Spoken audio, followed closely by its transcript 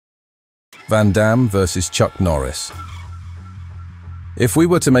Van Damme versus Chuck Norris. If we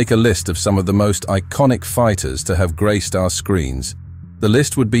were to make a list of some of the most iconic fighters to have graced our screens, the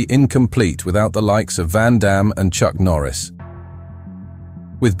list would be incomplete without the likes of Van Damme and Chuck Norris.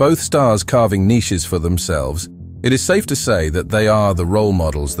 With both stars carving niches for themselves, it is safe to say that they are the role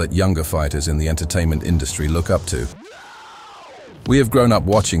models that younger fighters in the entertainment industry look up to. We have grown up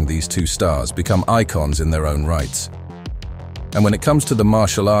watching these two stars become icons in their own rights. And when it comes to the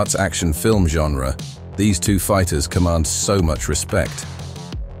martial arts action film genre, these two fighters command so much respect.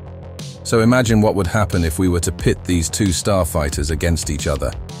 So imagine what would happen if we were to pit these two star fighters against each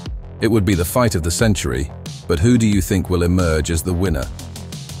other. It would be the fight of the century, but who do you think will emerge as the winner?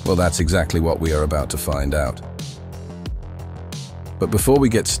 Well, that's exactly what we are about to find out. But before we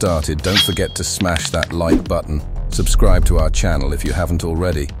get started, don't forget to smash that like button, subscribe to our channel if you haven't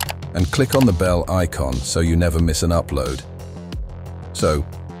already, and click on the bell icon so you never miss an upload. So,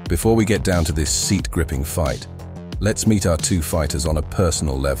 before we get down to this seat-gripping fight, let's meet our two fighters on a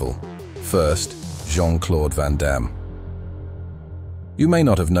personal level. First, Jean-Claude Van Damme. You may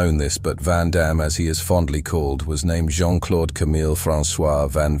not have known this, but Van Damme, as he is fondly called, was named Jean-Claude Camille Francois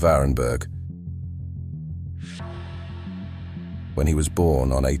van Varenberg when he was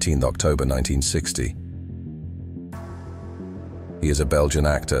born on 18 October 1960. He is a Belgian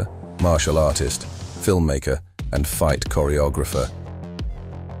actor, martial artist, filmmaker, and fight choreographer.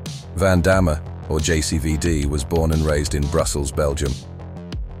 Van Damme, or JCVD, was born and raised in Brussels, Belgium.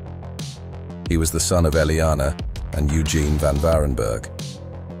 He was the son of Eliana and Eugene van Varenberg.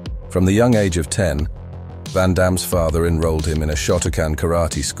 From the young age of 10, Van Damme's father enrolled him in a Shotokan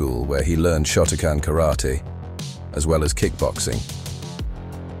karate school where he learned Shotokan karate, as well as kickboxing.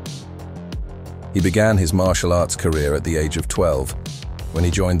 He began his martial arts career at the age of 12, when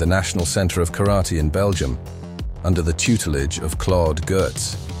he joined the National Center of Karate in Belgium, under the tutelage of Claude.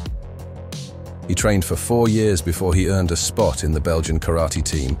 He trained for 4 years before he earned a spot in the Belgian karate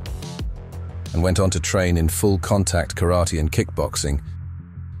team, and went on to train in full-contact karate and kickboxing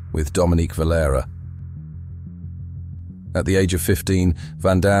with Dominique Valera. At the age of 15,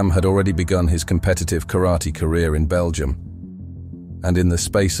 Van Damme had already begun his competitive karate career in Belgium, and in the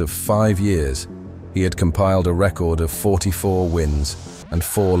space of 5 years, he had compiled a record of 44 wins and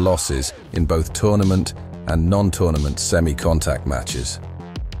 4 losses in both tournament and non-tournament semi-contact matches.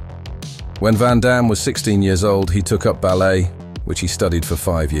 When Van Damme was 16 years old, he took up ballet, which he studied for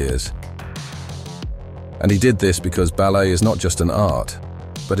 5 years. And he did this because ballet is not just an art,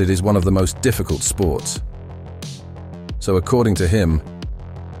 but it is one of the most difficult sports. So according to him,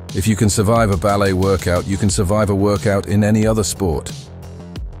 if you can survive a ballet workout, you can survive a workout in any other sport.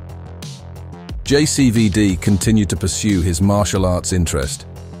 JCVD continued to pursue his martial arts interest,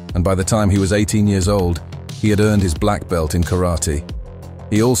 and by the time he was 18 years old, he had earned his black belt in karate.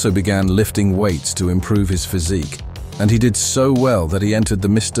 He also began lifting weights to improve his physique, and he did so well that he entered the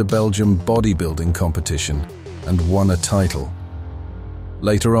Mr. Belgium bodybuilding competition and won a title.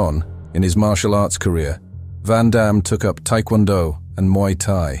 Later on, in his martial arts career, Van Damme took up Taekwondo and Muay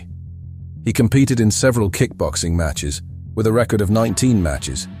Thai. He competed in several kickboxing matches, with a record of 19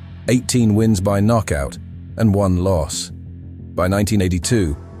 matches, 18 wins by knockout, and 1 loss. By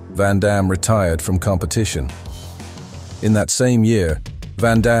 1982, Van Damme retired from competition. In that same year,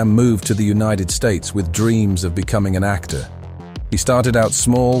 Van Damme moved to the United States with dreams of becoming an actor. He started out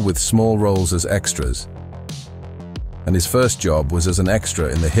small with small roles as extras, and his first job was as an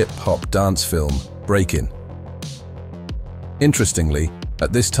extra in the hip-hop dance film Breakin'. Interestingly,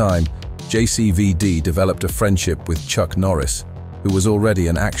 at this time, JCVD developed a friendship with Chuck Norris, who was already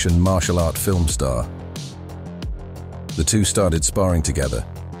an action martial art film star. The two started sparring together,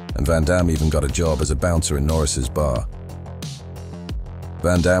 and Van Damme even got a job as a bouncer in Norris's bar.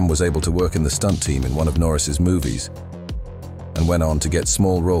 Van Damme was able to work in the stunt team in one of Norris's movies, and went on to get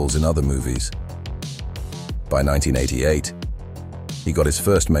small roles in other movies. By 1988, he got his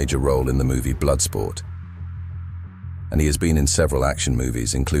first major role in the movie Bloodsport, and he has been in several action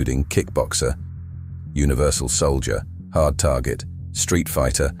movies including Kickboxer, Universal Soldier, Hard Target, Street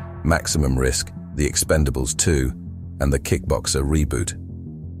Fighter, Maximum Risk, The Expendables 2, and the Kickboxer reboot.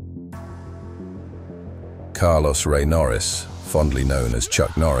 Carlos Ray Norris, fondly known as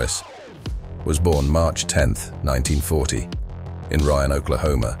Chuck Norris, was born March 10, 1940, in Ryan,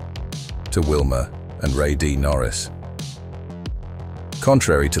 Oklahoma, to Wilma and Ray D. Norris.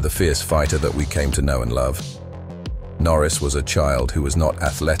 Contrary to the fierce fighter that we came to know and love, Norris was a child who was not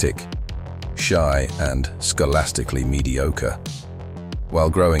athletic, shy, and scholastically mediocre. While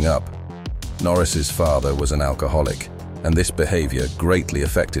growing up, Norris's father was an alcoholic, and this behavior greatly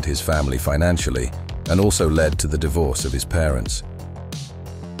affected his family financially and also led to the divorce of his parents.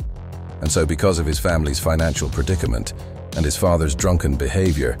 And so because of his family's financial predicament and his father's drunken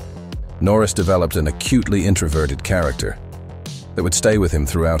behavior, Norris developed an acutely introverted character that would stay with him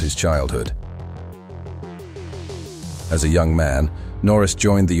throughout his childhood. As a young man, Norris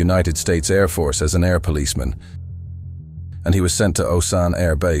joined the United States Air Force as an air policeman, and he was sent to Osan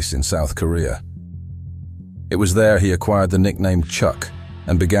Air Base in South Korea. It was there he acquired the nickname Chuck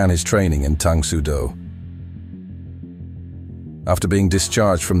and began his training in Tang-Soo-do. After being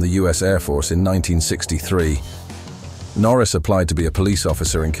discharged from the US Air Force in 1963, Norris applied to be a police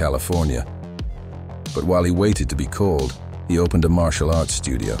officer in California. But while he waited to be called, he opened a martial arts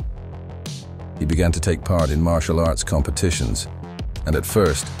studio. He began to take part in martial arts competitions, and at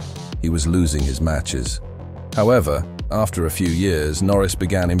first, he was losing his matches. However, after a few years, Norris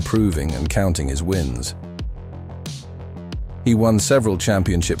began improving and counting his wins. He won several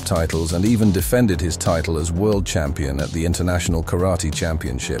championship titles and even defended his title as world champion at the International Karate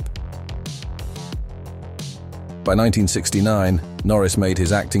Championship. By 1969, Norris made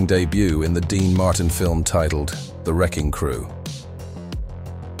his acting debut in the Dean Martin film titled The Wrecking Crew.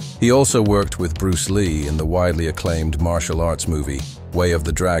 He also worked with Bruce Lee in the widely acclaimed martial arts movie Way of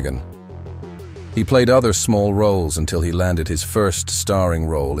the Dragon. He played other small roles until he landed his first starring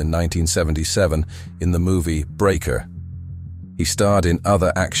role in 1977 in the movie Breaker. He starred in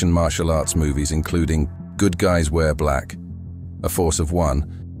other action martial arts movies including Good Guys Wear Black, A Force of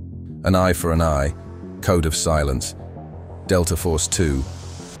One, An Eye for an Eye, Code of Silence, Delta Force 2,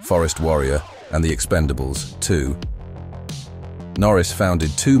 Forest Warrior, and The Expendables 2. Norris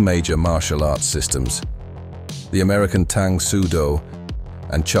founded two major martial arts systems, the American Tang-Soo-do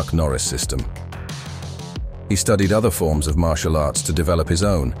and Chuck Norris system. He studied other forms of martial arts to develop his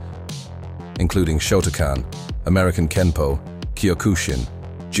own, including Shotokan, American Kenpo, Kyokushin,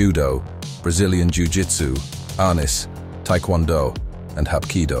 Judo, Brazilian Jiu-Jitsu, Arnis, Taekwondo, and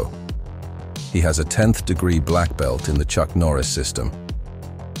Hapkido. He has a 10th degree black belt in the Chuck Norris system,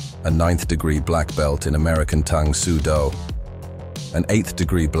 a 9th degree black belt in American Tang-Soo-do, an 8th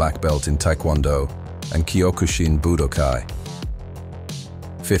degree black belt in Taekwondo and Kyokushin Budokai,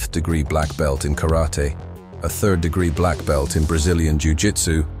 5th degree black belt in Karate, a 3rd degree black belt in Brazilian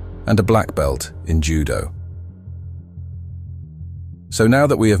Jiu-Jitsu, and a black belt in Judo. So now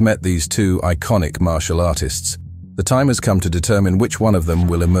that we have met these two iconic martial artists, the time has come to determine which one of them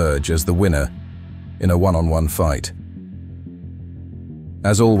will emerge as the winner in a one-on-one fight.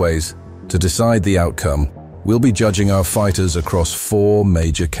 As always, to decide the outcome, we'll be judging our fighters across 4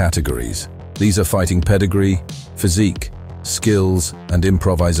 major categories. These are fighting pedigree, physique, skills, and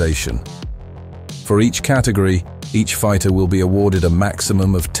improvisation. For each category, each fighter will be awarded a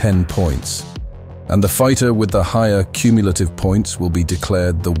maximum of 10 points, and the fighter with the higher cumulative points will be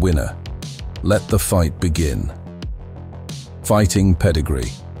declared the winner. Let the fight begin. Fighting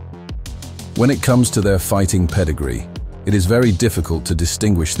pedigree. When it comes to their fighting pedigree, it is very difficult to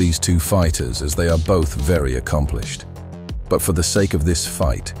distinguish these two fighters as they are both very accomplished. But for the sake of this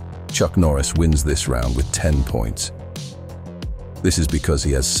fight, Chuck Norris wins this round with 10 points. This is because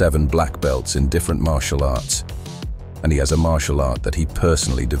he has 7 black belts in different martial arts, and he has a martial art that he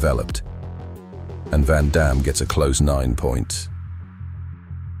personally developed. And Van Damme gets a close 9 points.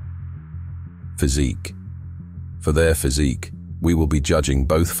 Physique. For their physique, we will be judging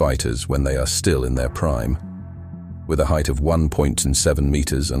both fighters when they are still in their prime. With a height of 1.7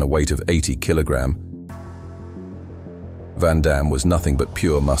 meters and a weight of 80 kilograms, Van Damme was nothing but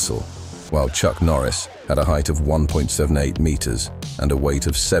pure muscle, while Chuck Norris had a height of 1.78 meters and a weight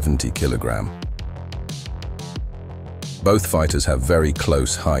of 70 kilograms. Both fighters have very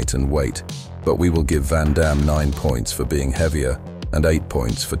close height and weight, but we will give Van Damme 9 points for being heavier and 8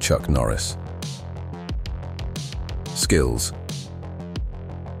 points for Chuck Norris. Skills.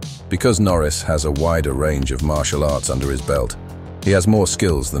 Because Norris has a wider range of martial arts under his belt, he has more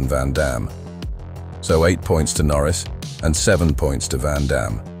skills than Van Damme. So 8 points to Norris and 7 points to Van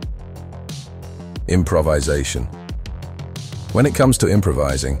Damme. Improvisation. When it comes to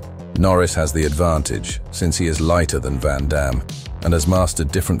improvising, Norris has the advantage since he is lighter than Van Damme and has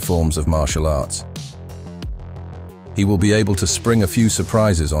mastered different forms of martial arts. He will be able to spring a few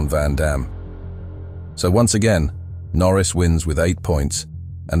surprises on Van Damme. So once again, Norris wins with 8 points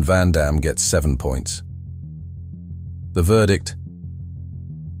and Van Damme gets 7 points. The verdict,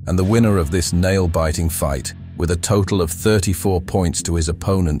 and the winner of this nail-biting fight with a total of 34 points to his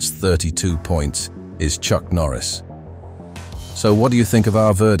opponent's 32 points, is Chuck Norris. So what do you think of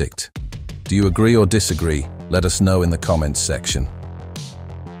our verdict? Do you agree or disagree? Let us know in the comments section.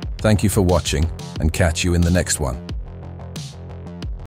 Thank you for watching, and catch you in the next one.